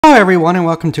Hello everyone and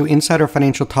welcome to Insider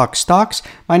Financial Talk Stocks.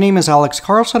 My name is Alex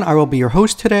Carlson. I will be your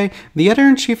host today, the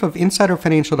editor-in-chief of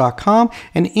InsiderFinancial.com,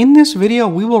 and in this video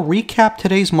we will recap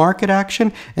today's market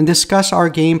action and discuss our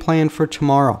game plan for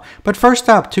tomorrow. But first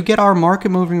up, to get our market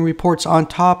moving reports on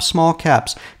top small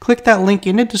caps, click that link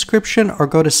in the description or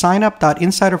go to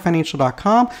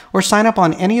signup.insiderfinancial.com or sign up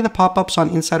on any of the pop-ups on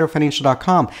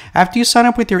InsiderFinancial.com. After you sign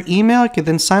up with your email, you can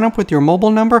then sign up with your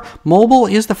mobile number. Mobile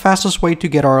is the fastest way to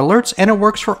get our alerts, and it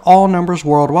works for all numbers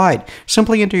worldwide.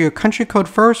 Simply enter your country code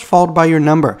first, followed by your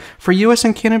number. For US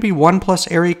and Canada,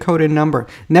 1+ area code and number.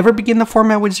 Never begin the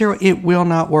format with 0. It will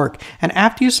not work. And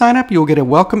after you sign up, you'll get a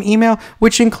welcome email,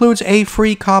 which includes a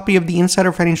free copy of the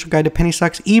Insider Financial Guide to Penny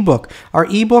Stocks ebook. Our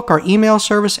ebook, our email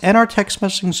service, and our text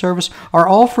messaging service are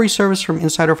all free service from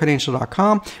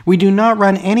InsiderFinancial.com. We do not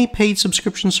run any paid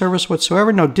subscription service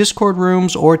whatsoever, no Discord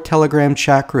rooms or Telegram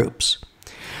chat groups.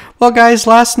 Well, guys,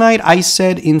 last night I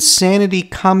said insanity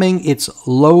coming. It's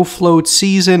low float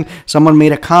season. Someone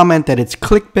made a comment that it's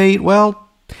clickbait. Well,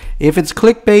 if it's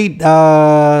clickbait,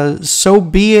 so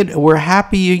be it. We're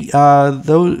happy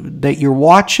though that you're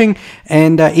watching,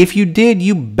 and if you did,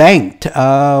 you banked.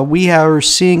 We are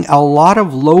seeing a lot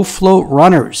of low float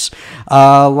runners.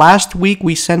 Last week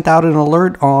we sent out an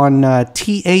alert on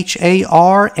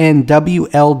THAR and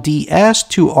WLDS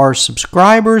to our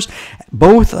subscribers.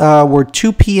 Both were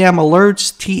 2 p.m.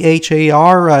 alerts.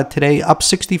 THAR today up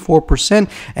 64%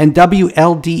 and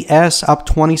WLDS up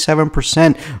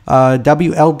 27%.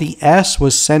 WLDS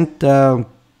was sent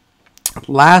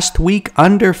last week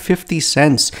under 50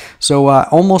 cents. So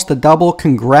almost a double.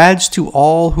 Congrats to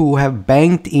all who have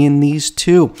banked in these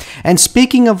two. And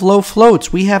speaking of low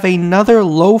floats, we have another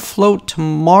low float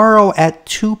tomorrow at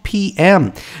 2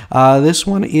 p.m. This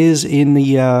one is in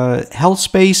the health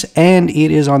space, and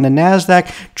it is on the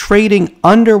Nasdaq, trading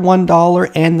under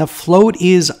 $1, and the float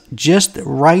is just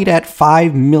right at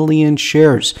 5 million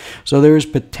shares. So there's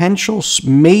potential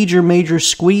major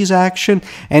squeeze action.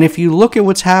 And if you look at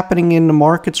what's happening in the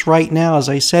markets right now, as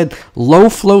I said, low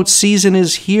float season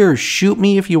is here. Shoot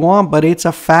me if you want, but it's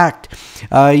a fact.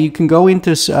 You can go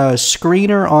into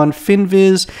screener on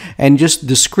FinViz and just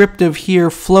descriptive here,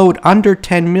 float under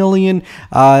 10 million.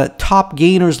 Top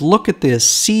gainers, look at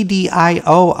this.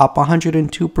 CDIO up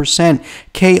 102%,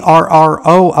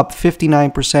 KRRO up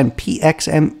 59%,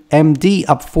 PXMD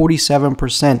up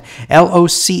 47%,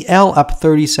 LOCL up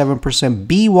 37%,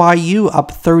 BYU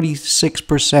up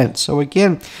 36%. So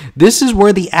again, this is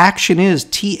where the action is.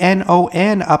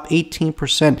 TNON up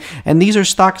 18%. And these are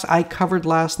stocks I covered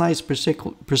last night,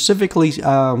 specifically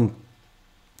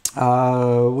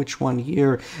which one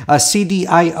here?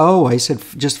 CDIO, I said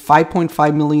just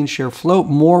 5.5 million share float,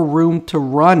 more room to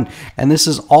run. And this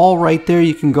is all right there.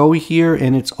 You can go here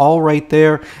and it's all right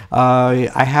there.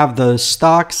 I have the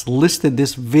stocks listed.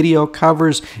 This video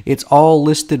covers. It's all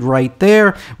listed right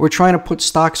there. We're trying to put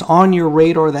stocks on your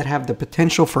radar that have the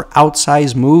potential for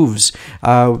outsized moves.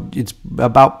 It's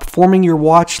about forming your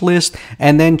watch list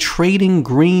and then trading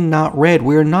green, not red.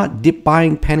 We're not dip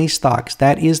buying penny stocks.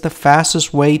 That is the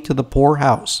fastest way to the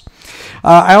poorhouse.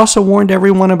 I also warned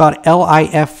everyone about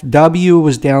LIFW. It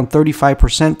was down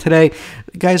 35% today.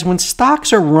 Guys, when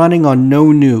stocks are running on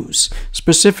no news,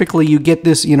 specifically you get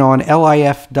this, on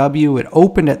LIFW, it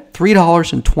opened at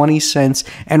 $3.20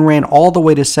 and ran all the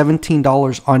way to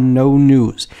 $17 on no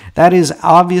news. That is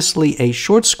obviously a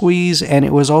short squeeze, and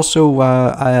it was also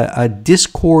a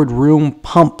Discord room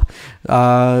pump.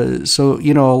 So,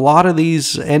 a lot of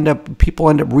these people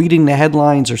end up reading the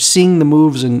headlines or seeing the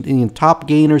moves and top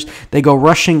gainers. They go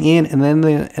rushing in, and then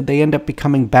they end up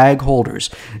becoming bag holders.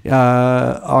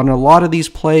 On a lot of these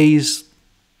plays,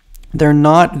 they're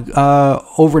not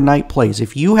overnight plays.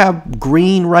 If you have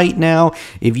green right now,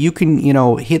 if you can,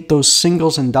 hit those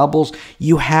singles and doubles,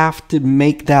 you have to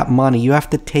make that money. You have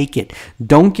to take it.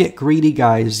 Don't get greedy,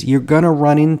 guys. You're going to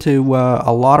run into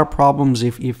a lot of problems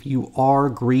if you are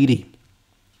greedy.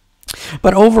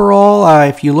 But overall,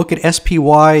 if you look at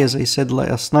SPY, as I said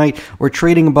last night, we're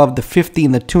trading above the 50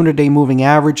 and the 200-day moving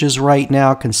averages right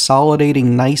now,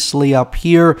 consolidating nicely up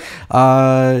here.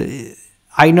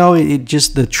 I know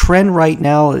the trend right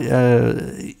now,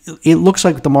 it looks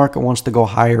like the market wants to go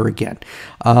higher again.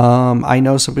 I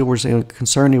know some people were saying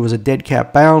concerned it was a dead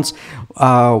cat bounce.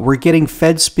 We're getting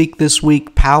Fed speak this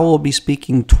week. Powell will be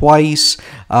speaking twice.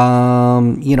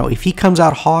 If he comes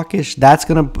out hawkish, that's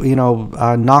going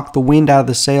to, knock the wind out of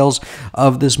the sails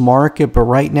of this market. But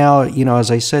right now,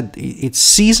 as I said, it's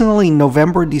seasonally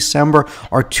November, December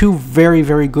are two very,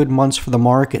 very good months for the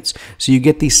markets. So you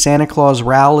get these Santa Claus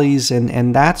rallies,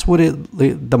 and that's what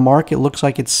the market looks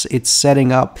like it's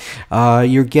setting up.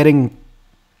 You're getting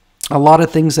a lot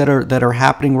of things that are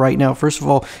happening right now. First of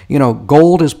all,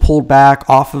 gold is pulled back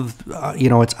off of,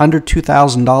 it's under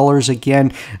 $2,000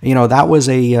 again. That was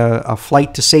a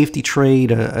flight to safety trade.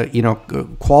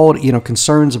 Quality,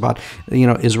 concerns about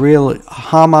Israel,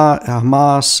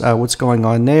 Hamas, what's going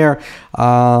on there,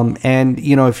 and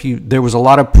there was a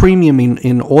lot of premium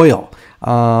in oil.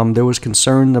 There was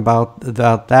concern about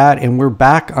that, and we're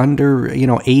back under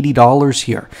 $80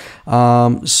 here.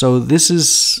 So this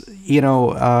is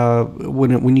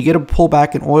when you get a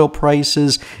pullback in oil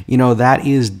prices, that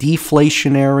is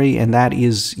deflationary, and that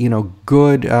is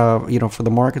good for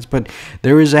the markets. But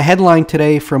there is a headline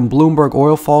today from Bloomberg: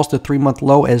 oil falls to 3-month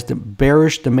low as the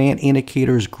bearish demand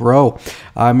indicators grow.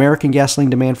 American gasoline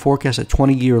demand forecast at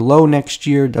 20-year low next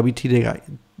year. WTI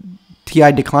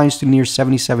declines to near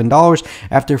 $77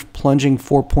 after plunging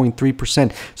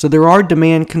 4.3%. So there are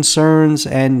demand concerns,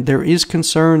 and there is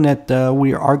concern that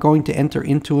we are going to enter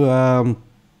into a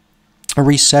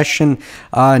recession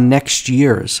next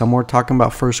year. Some are talking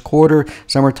about first quarter,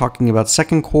 some are talking about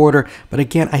second quarter. But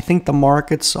again, I think the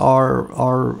markets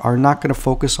are not going to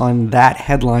focus on that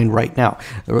headline right now.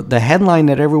 The headline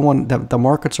that the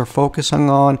markets are focusing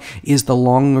on is the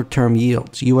longer term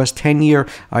yields. US 10-year,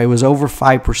 it was over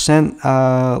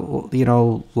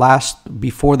 5%.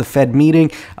 Before the Fed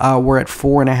meeting, we're at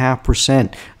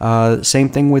 4.5%. Same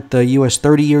thing with the US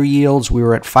 30-year yields. We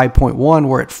were at 5.1.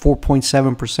 We're at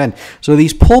 4.7%. So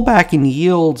these pullback in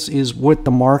yields is what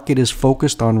the market is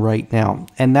focused on right now.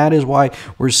 And that is why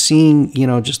we're seeing,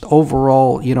 just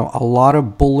overall, a lot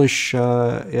of bullish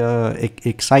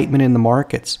excitement in the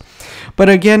markets. But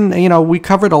again, we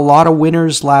covered a lot of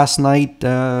winners last night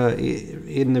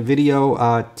in the video.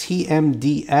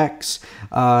 TMDX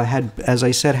had, as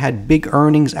I said, had big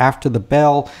earnings after the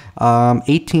bell.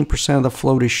 18% of the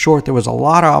float is short. There was a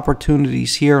lot of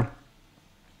opportunities here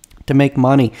to make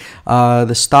money.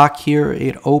 The stock here,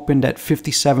 it opened at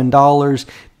 $57,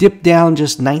 dipped down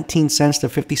just 19 cents to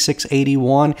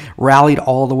 56.81, rallied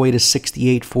all the way to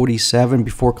 68.47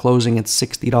 before closing at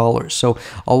 $60. So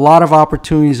a lot of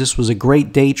opportunities. This was a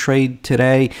great day trade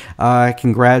today.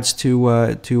 Congrats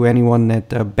to anyone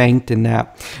that banked in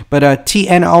that. But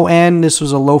TNON, this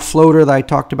was a low floater that I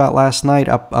talked about last night,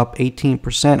 up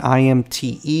 18%.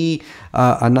 IMTE,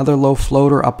 another low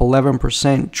floater, up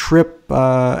 11%.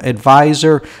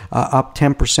 Tripadvisor, up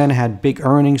 10%, had big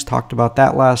earnings, talked about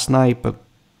that last night. But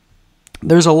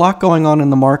there's a lot going on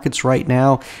in the markets right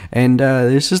now, and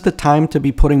this is the time to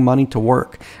be putting money to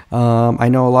work. I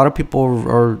know a lot of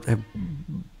people have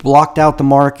blocked out the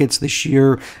markets this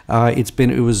year.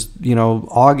 It was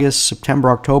August,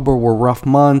 September, October were rough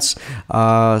months.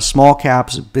 Small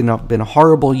caps have been a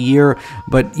horrible year,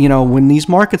 but when these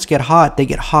markets get hot, they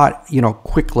get hot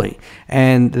quickly,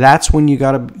 and that's when you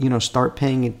got to start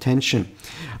paying attention.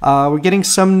 We're getting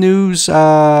some news.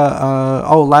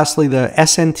 Lastly, the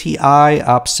SNTI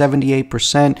up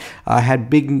 78%.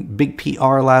 Had big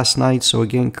PR last night. So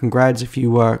again, congrats if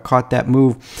you caught that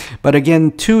move. But again,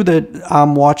 two that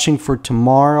I'm watching for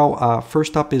tomorrow.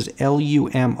 First up is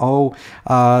LUMO.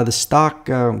 The stock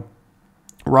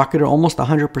rocketed almost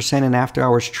 100% in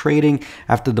after-hours trading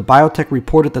after the biotech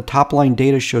reported the top-line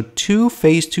data showed 2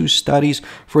 phase 2 studies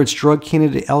for its drug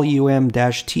candidate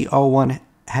LUM-TO1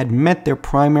 had met their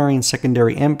primary and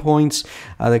secondary endpoints.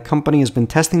 The company has been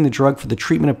testing the drug for the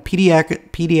treatment of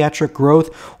pediatric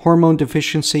growth hormone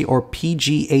deficiency, or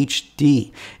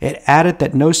PGHD. It added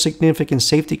that no significant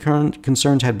safety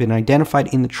concerns had been identified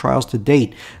in the trials to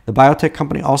date. The biotech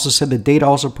company also said the data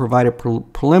also provided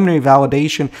preliminary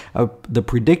validation of the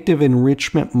predictive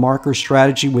enrichment marker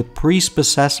strategy with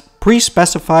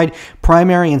pre-specified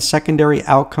primary and secondary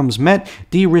outcomes met,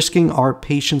 de-risking our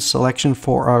patient selection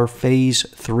for our phase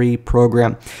 3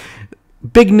 program.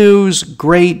 Big news,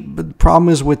 great. But the problem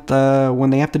is with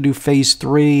when they have to do phase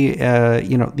 3,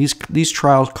 these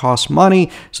trials cost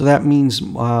money, so that means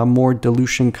more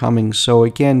dilution coming. So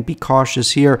again, be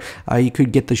cautious here. You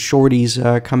could get the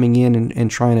shorties coming in and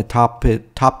trying to top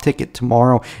ticket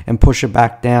tomorrow and push it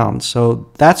back down. So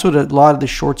that's what a lot of the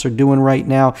shorts are doing right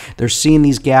now. They're seeing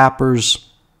these gappers,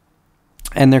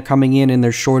 and they're coming in and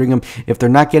they're shorting them. If they're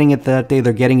not getting it that day,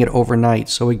 they're getting it overnight.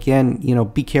 So again,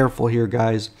 be careful here,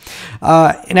 guys.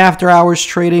 In after hours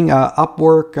trading,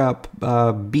 Upwork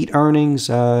beat earnings,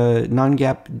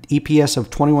 non-GAAP EPS of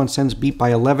 21 cents beat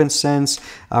by 11 cents,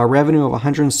 revenue of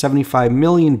 175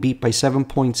 million beat by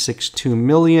 7.62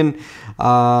 million.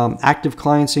 Active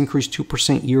clients increased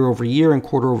 2% year over year and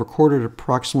quarter over quarter to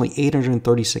approximately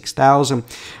 836,000.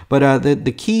 But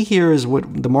the key here is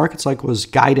what the market cycle is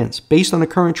guidance. Based on the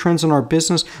current trends in our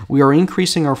business, we are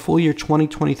increasing our full year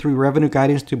 2023 revenue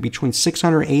guidance to between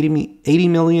 680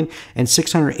 million and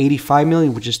 685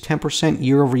 million, which is 10%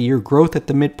 year over year growth at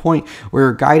the midpoint.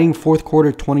 We're guiding fourth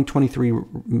quarter 2023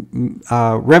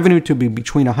 revenue to be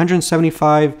between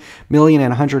 175 million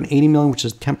and 180 million, which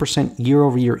is 10% year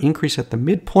over year increase at the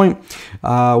midpoint.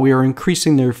 We are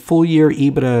increasing their full year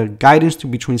EBITDA guidance to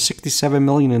between 67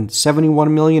 million and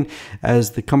 71 million,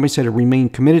 as the company said it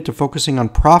remained committed to focusing on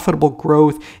profitable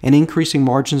growth and increasing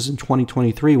margins in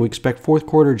 2023. We expect fourth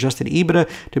quarter adjusted EBITDA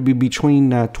to be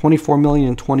between 24 million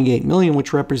and 28 million,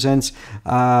 which represents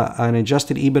an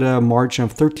adjusted EBITDA margin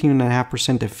of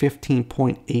 13.5% to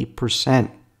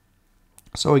 15.8%.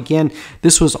 So again,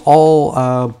 this was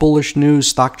all bullish news,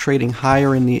 stock trading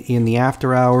higher in the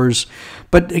after hours.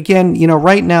 But again, you know,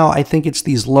 right now I think it's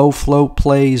these low float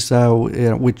plays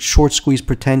with short squeeze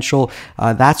potential.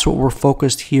 That's what we're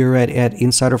focused here at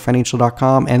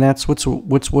InsiderFinancial.com, and that's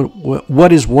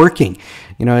what is working.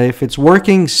 You know, if it's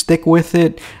working, stick with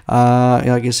it.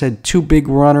 Like I said, two big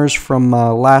runners from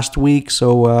last week,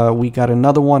 so we got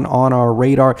another one on our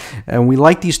radar, and we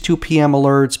like these 2 p.m.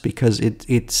 alerts because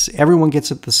it's everyone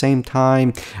gets it at the same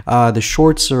time. The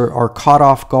shorts are caught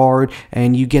off guard,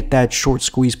 and you get that short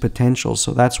squeeze potential.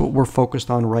 So that's what we're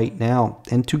focused on right now.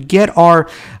 And to get our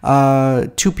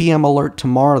 2 p.m. alert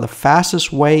tomorrow, the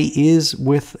fastest way is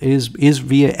via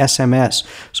SMS.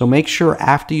 So make sure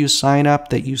after you sign up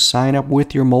that you sign up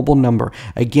with your mobile number.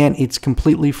 Again, it's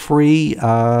completely free.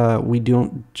 We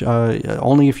don't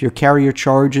only if your carrier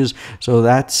charges. So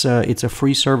that's it's a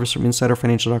free service from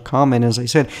InsiderFinancial.com. And as I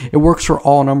said, it works for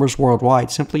all numbers worldwide.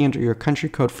 Simply enter your country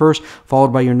code first,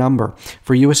 followed by your number.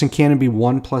 For US and Canada, be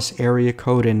 1+ area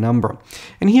code and number.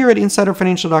 And here at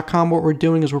InsiderFinancial.com, what we're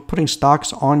doing is we're putting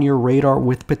stocks on your radar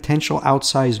with potential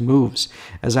outsized moves.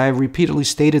 As I have repeatedly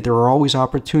stated, there are always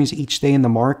opportunities each day in the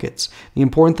markets. The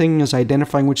important thing is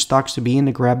identifying which stocks to be in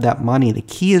to grab that money. The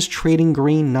key is trading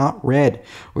green, not red.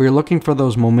 We're looking for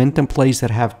those momentum plays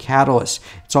that have catalysts.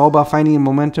 It's all about finding the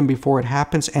momentum before it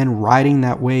happens and riding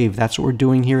that wave. That's what we're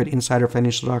doing here at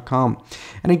InsiderFinancial.com.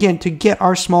 And again, to get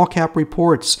our small cap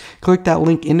reports, click that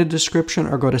link in the description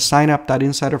or go to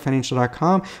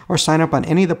signup.insiderfinancial.com or sign up on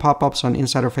any of the pop-ups on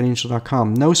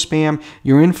InsiderFinancial.com. No spam.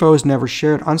 Your info is never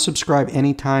shared. Unsubscribe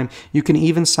anytime. You can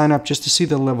even sign up just to see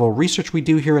the level of research we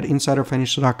do here at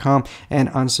InsiderFinancial.com and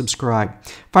unsubscribe.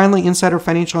 Finally, Insider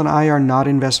Financial and I are not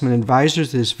investment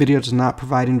advisors. This video does not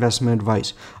provide investment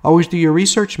advice. Always do your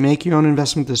research, make your own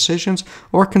investment decisions,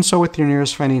 or consult with your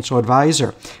nearest financial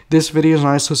advisor. This video is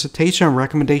not a solicitation or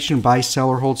recommendation to buy, sell,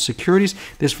 or hold securities.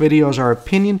 This video is our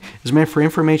opinion, is meant for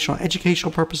informational and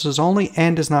educational purposes only,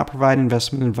 and does not provide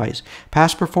investment advice.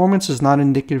 Past performance is not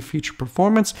indicative of future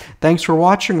performance. Thanks for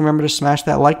watching. Remember to smash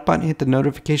that like button, hit the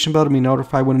notification bell to be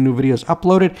notified when a new video is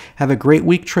uploaded. Have a great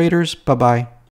week, traders. Bye-bye.